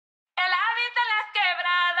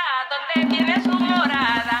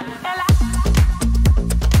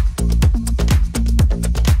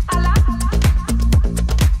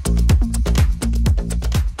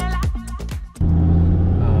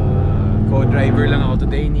Co-driver lang ako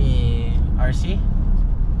today ni RC.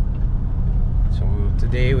 So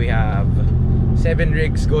today we have 7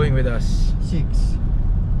 rigs going with us.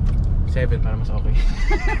 7 para mas okay.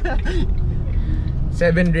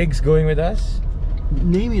 7 rigs going with us.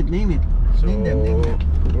 Name it. So name them.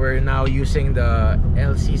 we're now using the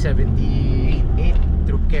LC-78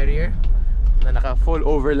 troop carrier na naka full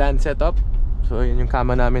overland setup. So yun yung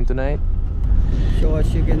kama namin tonight. So as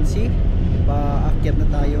you can see, paakyat na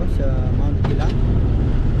tayo sa Mount Kilang.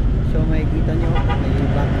 So makikita nyo, may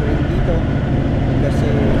background dito kasi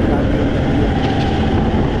grabe yung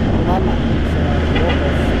tumama sa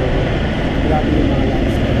Ilocos. So grabe yung mga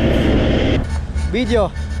landslides. Video!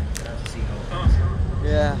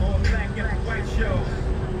 Yeah.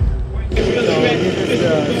 So this is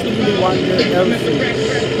the Stevie Wonder LC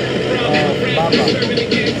of Baba.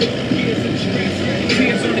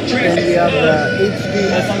 And we have the HD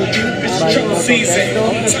SUV by Ilocos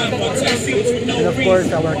Norte. And of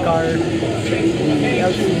course our car, the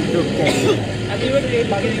LC Group 10.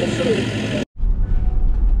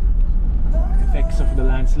 Effects of the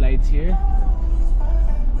landslides here.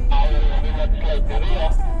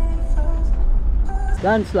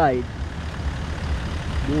 Landslide.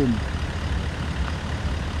 Boom.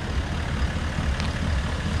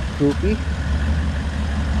 Droopy.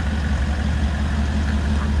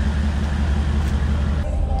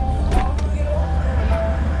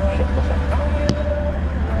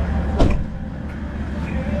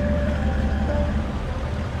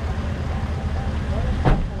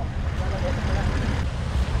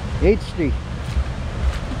 H3.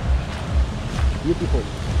 Beautiful.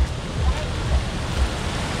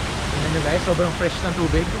 Tingnan nyo guys, sobrang fresh ng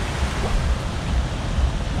tubig.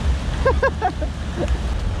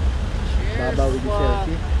 Baba with the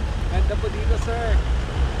selfie. Ganda po dito, sir.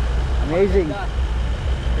 Amazing.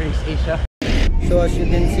 Race Asia. So as you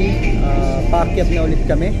can see, paakyat na ulit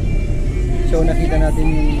kami. So nakita natin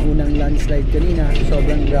yung unang landslide kanina.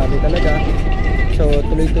 Sobrang grabe talaga. So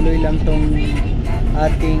tuloy-tuloy lang tong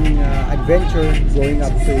ating adventure going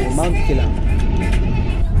up to Mount Kilang.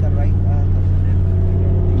 Sa right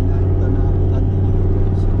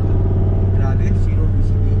grabe, zero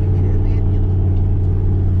visibility.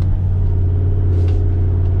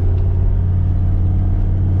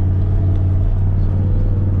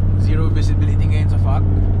 Zero visibility ngayon sa fog.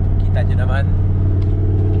 Kita nyo naman.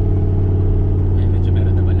 Ay, medyo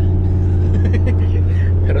meron na pala.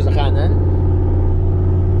 Pero sa kanan,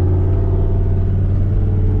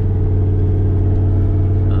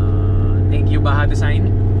 thank you Baha Design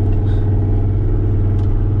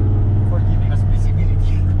For giving us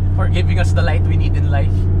visibility. for giving us the light we need in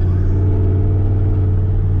life.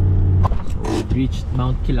 Reached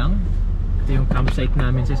Mount Kilang. Ito yung campsite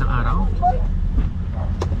namin sa isang araw.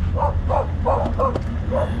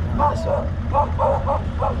 So,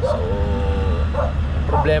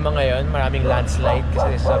 problema ngayon, maraming landslide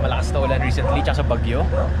kasi sa malakas na ulan recently tsaka sa bagyo.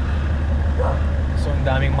 So ang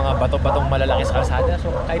daming mga bato-batong malalaki sa kalsada.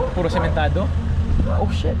 So kahit puro sementado,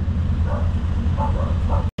 oh shit.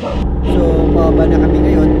 So pababa na kami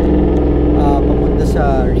ngayon, papunta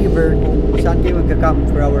sa river kung saan kayo magka-camp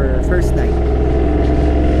for our first night.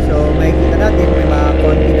 So makikita natin may mga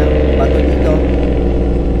konti ng bato dito,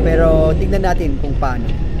 pero tignan natin kung paano.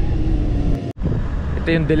 Ito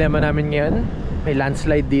yung dilemma namin ngayon. May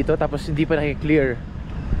landslide dito tapos hindi pa nakiklear.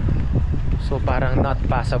 So parang not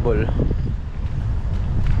passable.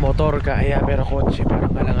 Motor kaya pero kotse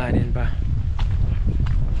parang alanganin pa.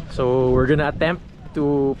 So we're gonna attempt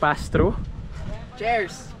to pass through.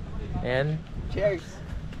 Cheers! And Cheers!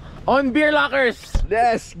 on beer lockers!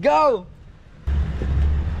 Let's go!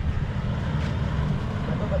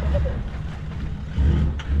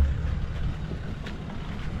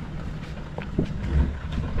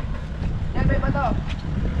 Yan, may bato!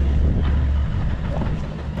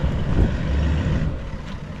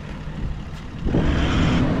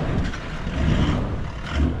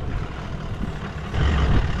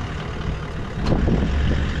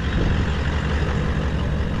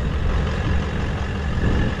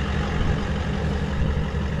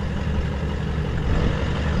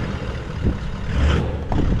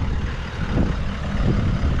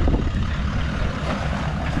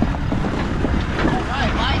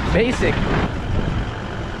 Basic.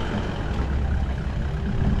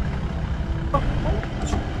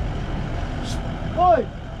 Hoy!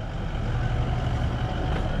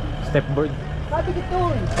 Stepboard. Sabi ko ito.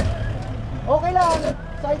 Okay lang.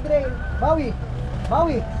 side rail. Bawi.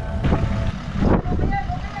 Bawi.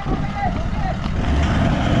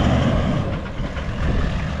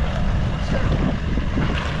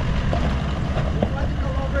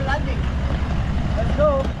 Let's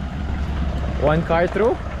go. One car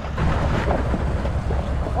through?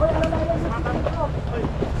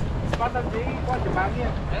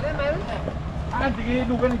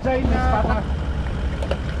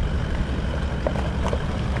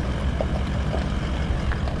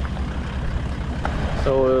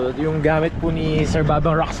 So, yung gamit po ni Sir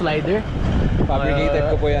Babang rock slider, Fabricated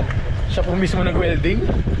ko po yan. siya po mismo nag-welding.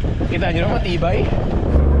 Kita nyo na, matibay.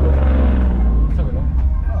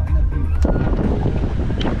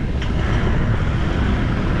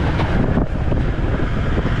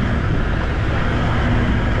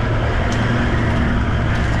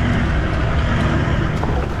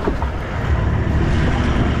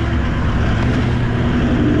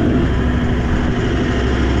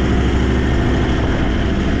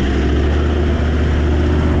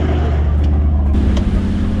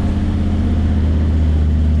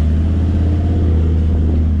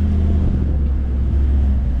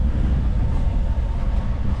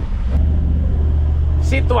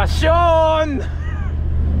 Sitwasyon!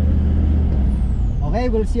 Okay,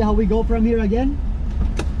 we'll see how we go from here again.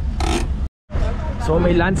 So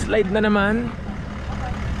may landslide na naman.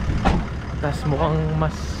 Tas mukhang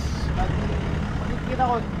mas Kita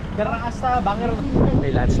ko, garaas na, banger.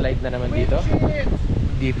 may landslide na naman dito.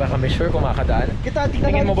 Hindi pa kami sure kung makakadaan.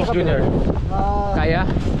 Tingin mo, Boss Junior? Kaya?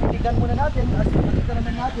 Tignan muna natin. As nakita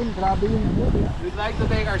naman natin, grabe yung mood. We'd like to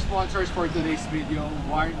thank our sponsors for today's video,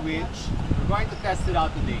 Warnwich. We're going to test it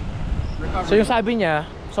out today. So yung sabi niya,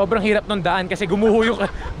 sobrang hirap ng daan kasi gumuho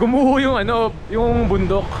yung ano, yung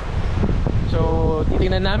bundok. So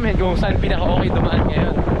titingnan namin kung saan pinaka-okay dumaan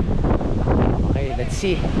ngayon. Okay, let's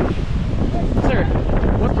see. Sir,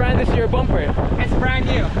 what brand is your bumper? It's brand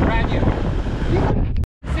new, brand new.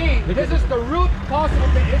 See, this is the root cause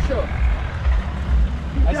of the issue.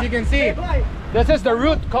 As you can see, this is the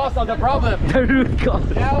root cause of the problem. The root cause.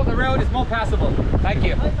 Now the road is more passable. Thank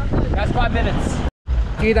you. That's 5 minutes.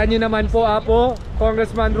 Kita nyo naman po, Apo,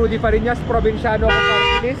 Congressman Rudy Fariñas, Probinsyano of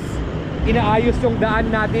Martires. Inaayos yung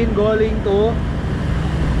daan natin going to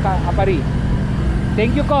Apari.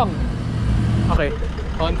 Thank you, Kong. Okay.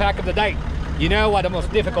 On back of the dike, you know why the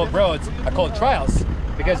most difficult roads are called trails?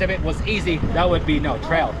 Because if it was easy, that would be no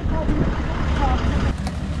trail.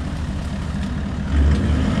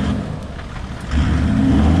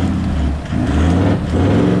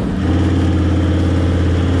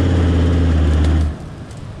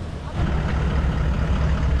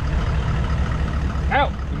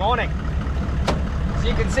 Morning. So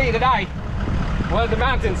you can see today, we're in the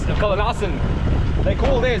mountains of Kalanasan. They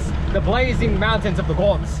call this the blazing mountains of the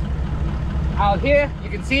Gods. Out here, you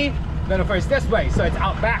can see, going to face this way, so it's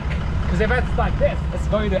out back. Because if it's like this, it's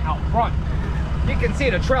going to out front. You can see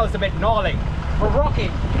the trail is a bit gnarly. We're rocking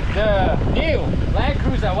the new Land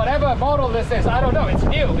Cruiser, whatever model this is, I don't know, it's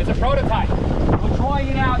new, it's a prototype. We're trying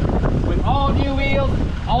it out with all new wheels,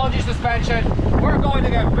 all new suspension. We're going to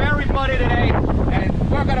get very muddy today, and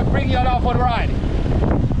we're going to bring you off on ride.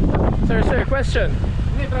 Sir, question.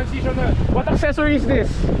 What accessory is this?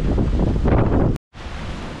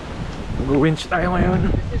 Mag-winch tayo ngayon.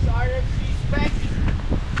 This is RFC spec.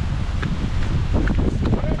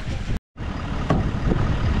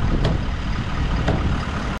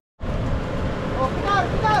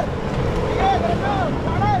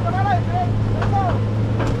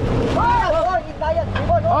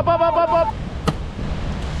 Op.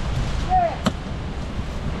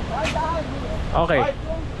 Okay.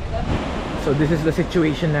 So this is the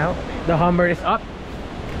situation now. The Hummer is up,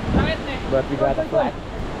 but we got a flat.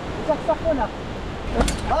 Saksak ko na.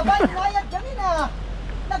 Babay, mayat kami na.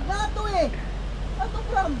 Nagnato eh. Ano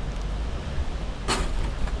from?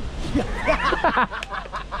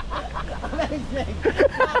 Amazing.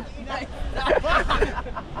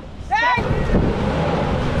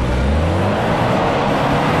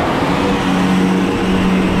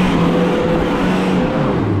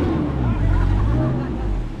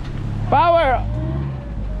 Power!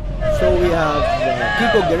 So we have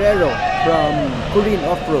Kiko Guerrero from Kurin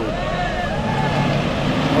Off-Road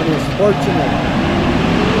on his Fortuner.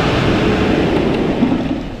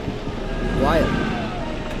 Wild.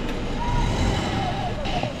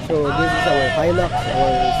 So this is our Hilux,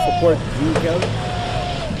 our support vehicle.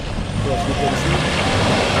 So as you can see,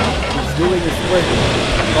 he's doing his work,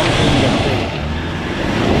 conquering the trail.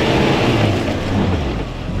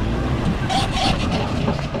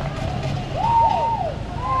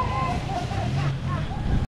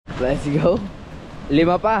 Let's go.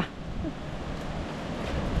 5 pa.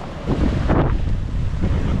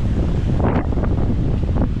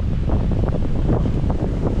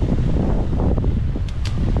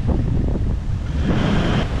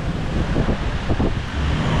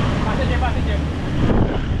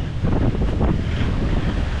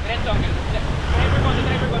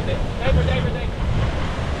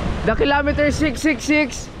 The kilometer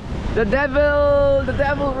 666, the devil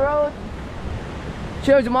road.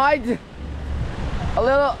 Cheers, mate. A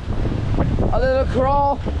little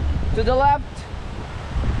crawl to the left.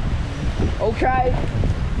 Okay.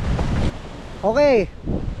 Okay.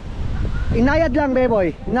 Inayad lang,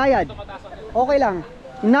 Beboy. Inayad. Okay lang.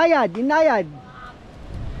 Inayad.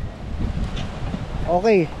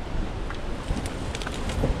 Okay.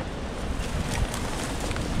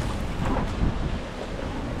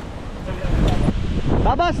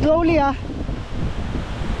 Baba, slowly ah.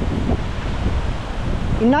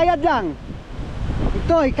 Inayad lang.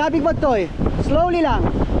 Itoy, kabig mo toy. Slowly lang.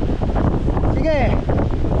 Sige.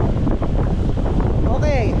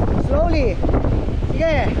 Okay, slowly.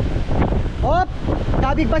 Sige. Hop.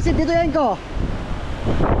 Kabig pasit dito yan ko.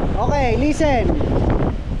 Okay, listen.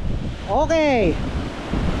 Okay.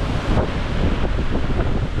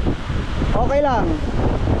 Okay lang.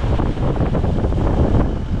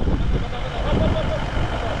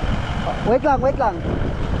 Wait lang.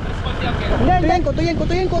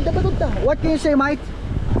 Tuyen ko. What can you say, mate?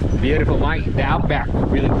 Beautiful, mate. The outback,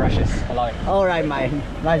 really precious. I like it. Alright, mate.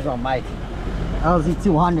 Nice one, mate. LZ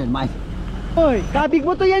 200, mate. Hoy, kabig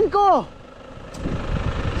mo tuyen ko.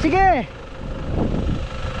 Sige.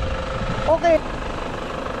 Okay.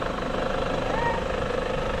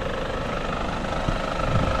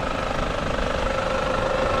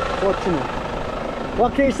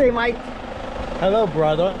 What can you say, mate? Hello,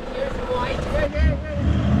 brother.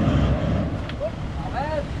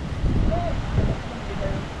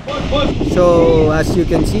 So as you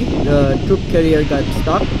can see, the troop carrier got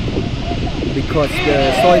stuck because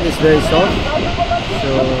the soil is very soft.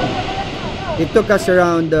 So it took us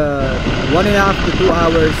around 1.5 to 2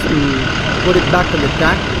 hours to put it back on the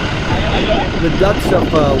track with lots of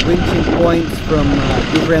winching points from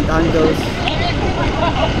different angles,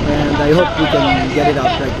 and I hope we can get it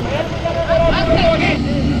out right now.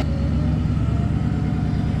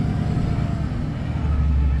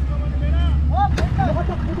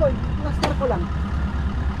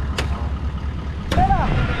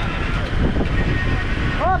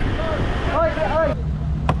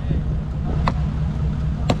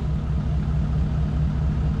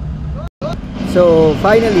 So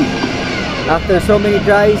finally, after so many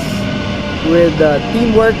tries, with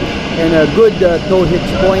teamwork and a good tow hitch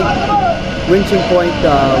point, winching point,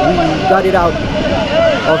 we got it out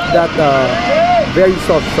of that very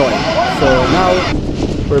soft soil. So now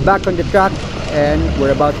we're back on the track and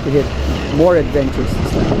we're about to hit more adventures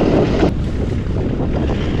this time.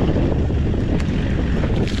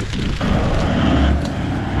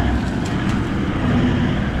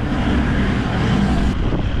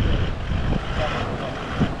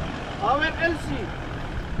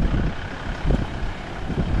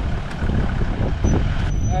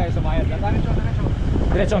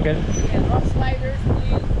 Diretso, uncle. Sliders,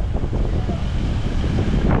 please.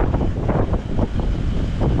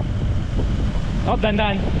 Oh,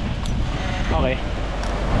 dandan. Okay.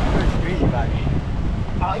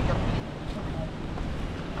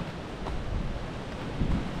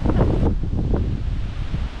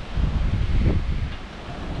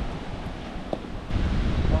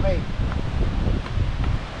 Okay.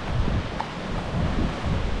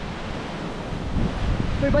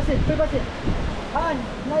 Toy basit. Han,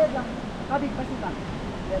 layad lang. Kabig basit lang.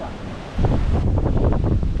 Dera.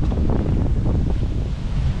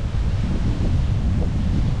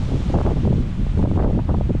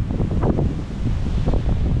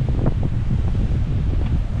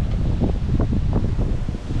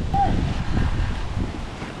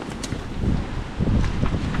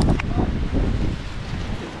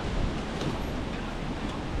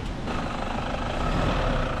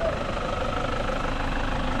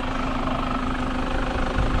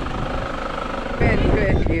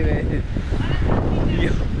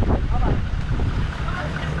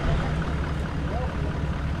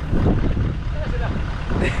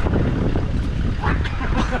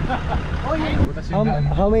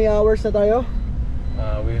 How many hours na tayo?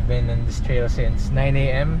 We've been on this trail since 9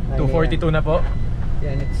 a.m. 2:42 na po.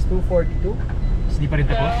 And it's 2:42. Hindi pa rin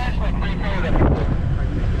tapos.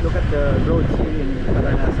 Look at the roads here in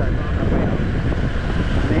Karanasan.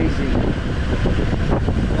 Amazing.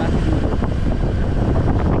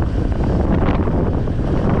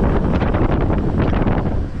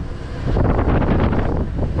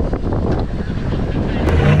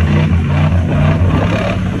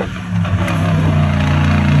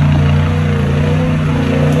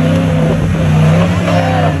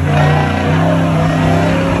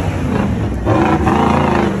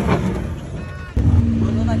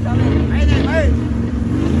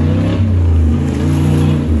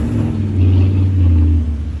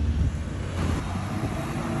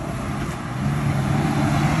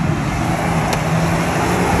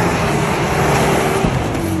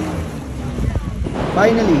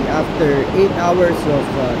 Finally, after 8 hours of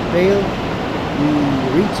trail, we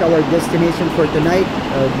reach our destination for tonight,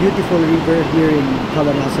 a beautiful river here in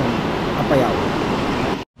Calanasan, Apayao.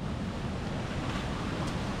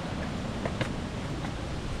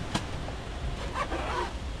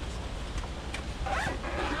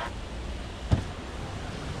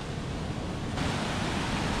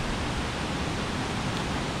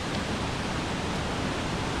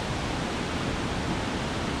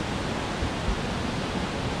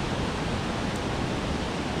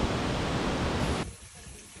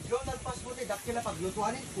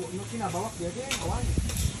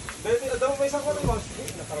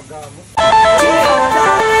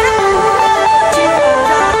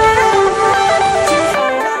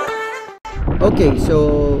 Okay,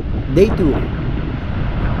 so day 2.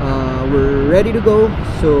 We're ready to go.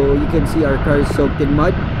 So you can see our car is soaked in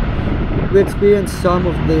mud. We experienced some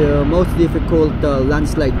of the most difficult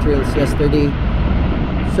landslide trails yesterday.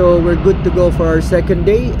 So we're good to go for our second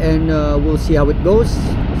day, and we'll see how it goes.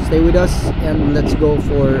 Stay with us and let's go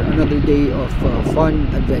for another day of fun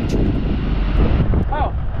adventure.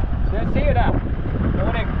 Oh, good to see you now.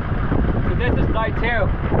 Morning. So this is night 2.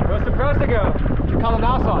 We're supposed to go to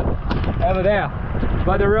Calanasan over there,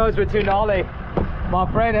 but the roads were too gnarly. My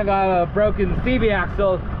friend had got a broken CV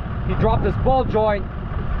axle. He dropped his ball joint.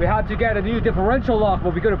 We had to get a new differential lock,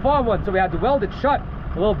 but we couldn't find one, so we had to weld it shut.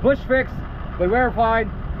 A little bush fix, but we're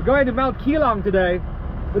fine. We're going to Mount Kilang today,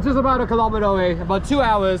 which is about 1 kilometer away, about 2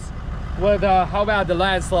 hours, with how bad the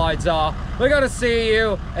landslides are. We're gonna see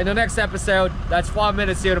you in the next episode. That's 5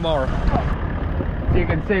 minutes here tomorrow. So you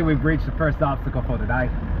can see we've reached the first obstacle for the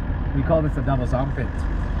night. We call this a devil's armpit.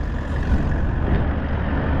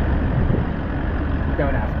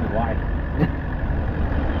 Don't ask me why.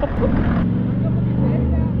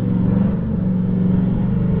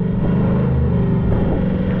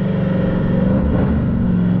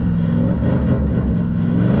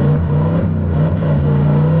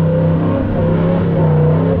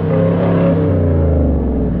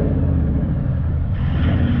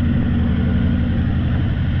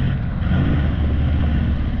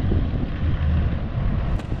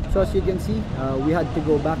 So as you can see, we had to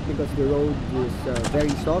go back because the road is very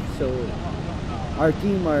soft. So our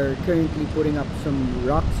team are currently putting up some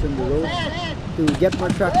rocks on the road to get more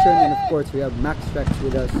traction, and of course we have Max Tracks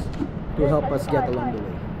with us to help us get along the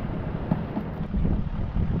way.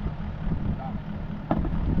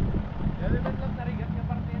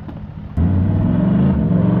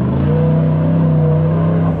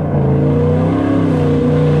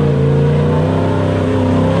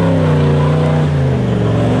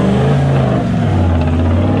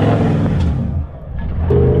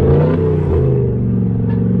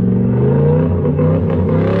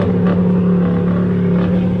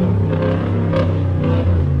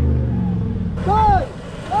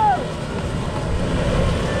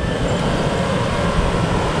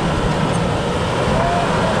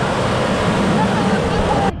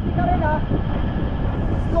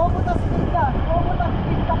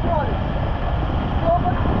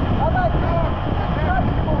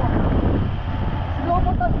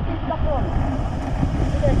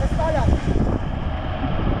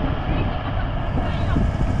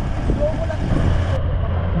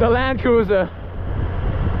 The Land Cruiser.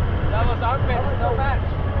 That was our pit, no match.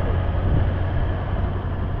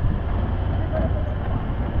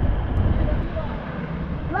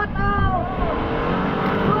 Flat out!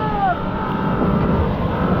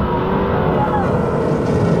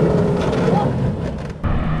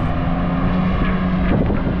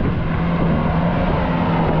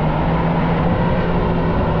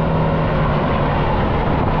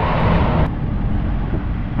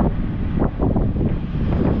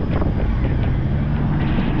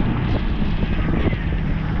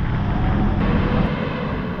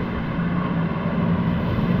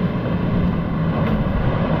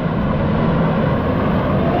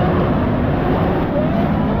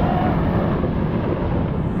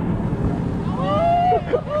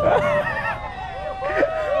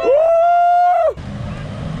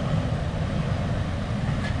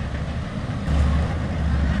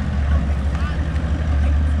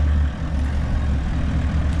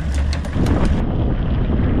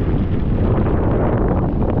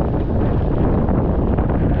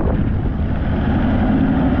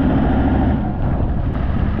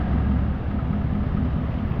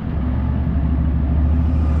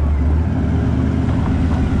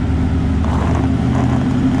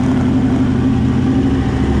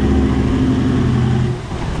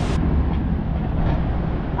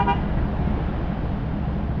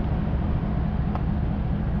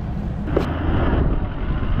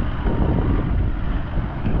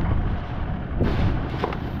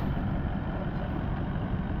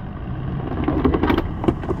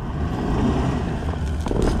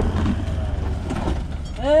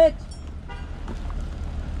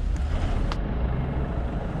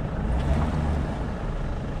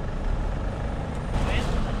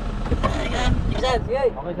 Sir, sige.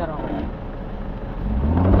 Okay, sir. Okay.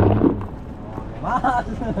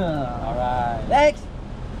 Alright. Next.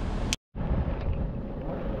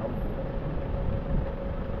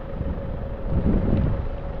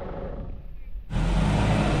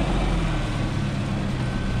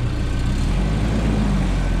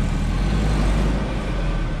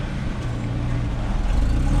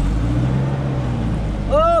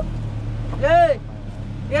 Up! Yay!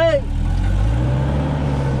 Yay!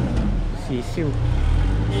 Sisiw.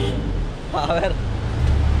 Power.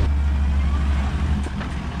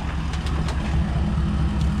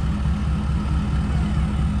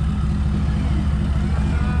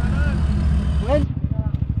 When?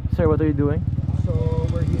 Sir, what are you doing? So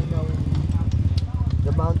we're here now in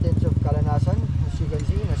the mountains of Kalanasan. As you can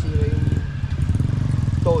see, nasira yung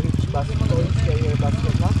tow hitch carrier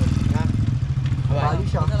basket natin. Bali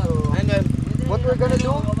siya. So what we're gonna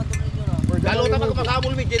do? We're gonna remove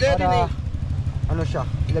para ano siya,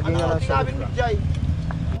 ilagay na lang sa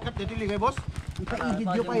i-video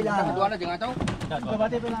pa ilang.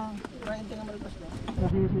 Kabate pa lang. Rente nga malpas na.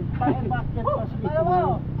 Fire basket Pacific.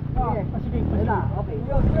 Pacific. Okay.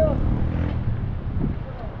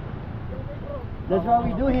 That's what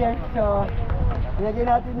we do here. So, ilagay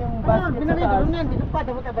natin yung basket sa taas.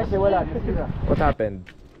 Kasi wala. What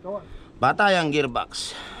happened? Bata yung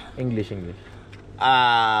gearbox. English. The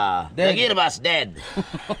gearbox dead.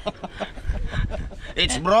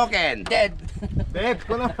 It's broken. Dead.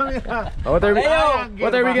 What are we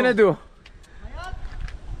gonna do?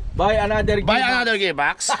 Buy another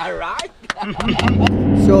gearbox. Alright.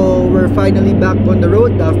 So we're finally back on the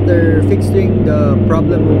road after fixing the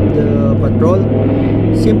problem of the patrol.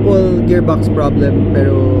 Simple gearbox problem,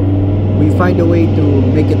 pero we find a way to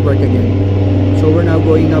make it work again. So we're now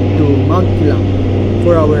going up to Mount Kilang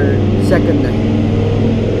for our second night.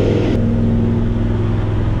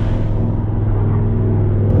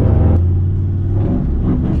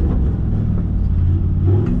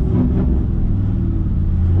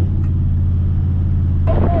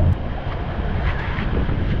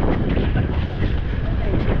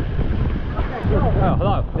 Oh,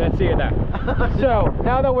 hello. Let's see you there. So,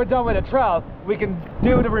 now that we're done with the trail, we can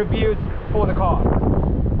do the reviews for the car.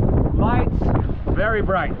 Lights, very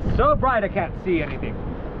bright. So bright I can't see anything.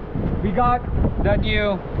 We got the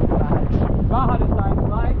new Baja design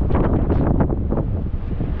lights.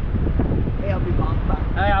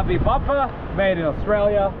 ALB bumper, made in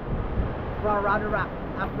Australia.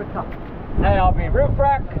 Africa. ALB roof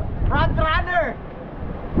rack. Front runner!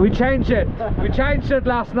 We changed it. We changed it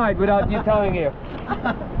last night without you telling you.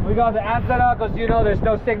 We got the antenna because you know there's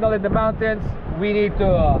no signal in the mountains. We need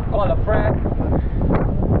to call a friend.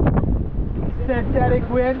 Synthetic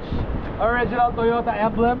winch, original Toyota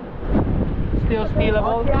emblem, still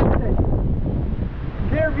stealable.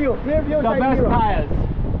 Clear view The side best view. tires,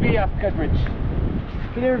 BF Goodrich.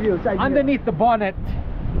 Clear view side view. Underneath the bonnet,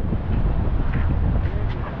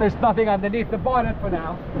 there's nothing underneath the bonnet for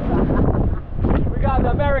now. We got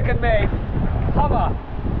the American-made Hummer,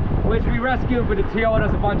 which we rescued with the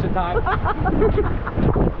Toyotas a bunch of times.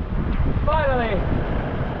 Finally,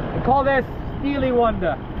 we call this Steely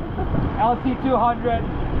Wonder. LC200,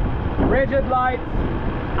 rigid lights,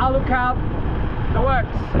 alu cap, the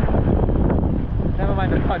works. Never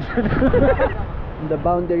mind the budget. The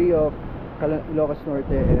boundary of Ilocos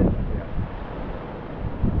Norte, and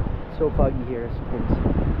so foggy here as you can see.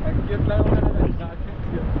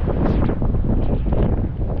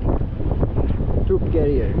 Troop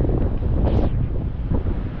carrier.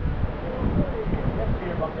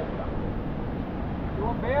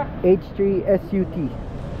 H3 SUT.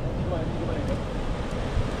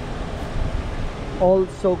 All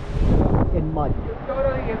soaked in mud.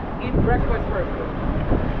 Totally in breakfast first.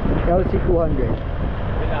 LC200.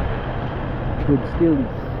 Good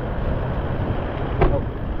steelies.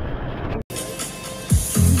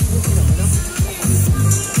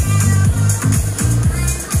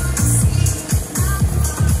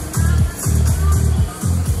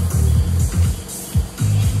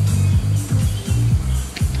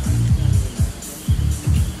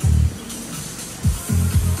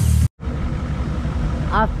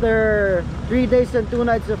 After 3 days and 2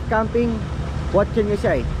 nights of camping, what can you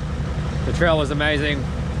say? The trail was amazing.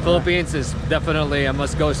 Philippines is definitely a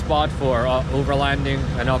must-go spot for overlanding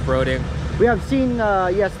and off-roading. We have seen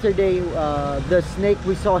yesterday the snake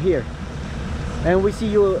we saw here, and we see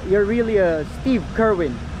you're really a Steve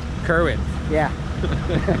Kerwin. Yeah.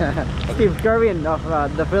 Steve Kerwin of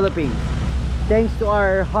the Philippines. Thanks to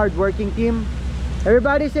our hard-working team.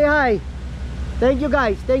 Everybody say hi. Thank you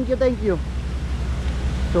guys. Thank you.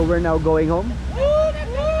 So we're now going home.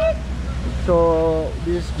 So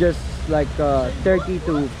this is just like a 30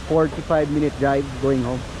 to 45 minute drive going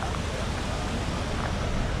home.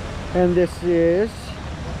 And this is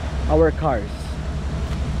our cars,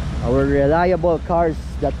 our reliable cars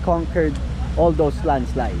that conquered all those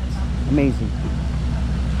landslides. Amazing.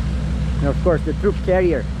 And of course the troop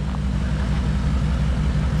carrier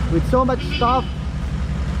with so much stuff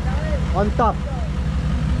on top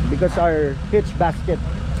because our hitch basket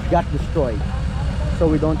got destroyed, so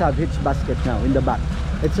we don't have hitch basket now in the back.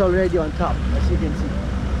 It's already on top, as you can see.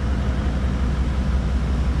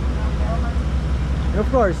 And of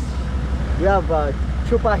course we have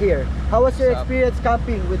Chupa here. How was your experience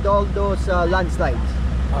camping with all those landslides?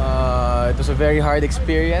 It was a very hard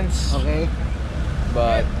experience, Okay,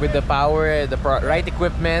 but with the power, the right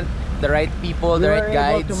equipment, the right people, we the were right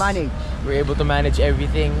guides, able to manage. we're able to manage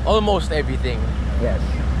everything, almost everything. Yes,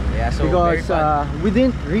 Yeah, so very because fun. we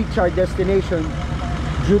didn't reach our destination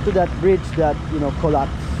due to that bridge that, you know,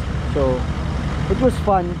 collapsed. So it was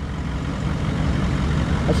fun.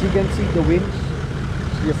 As you can see, the winds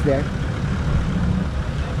is just there.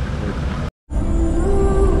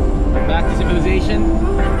 Back to civilization.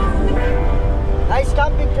 Nice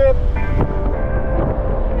camping trip.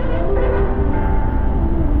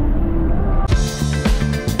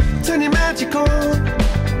 Turning magical,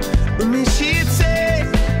 we see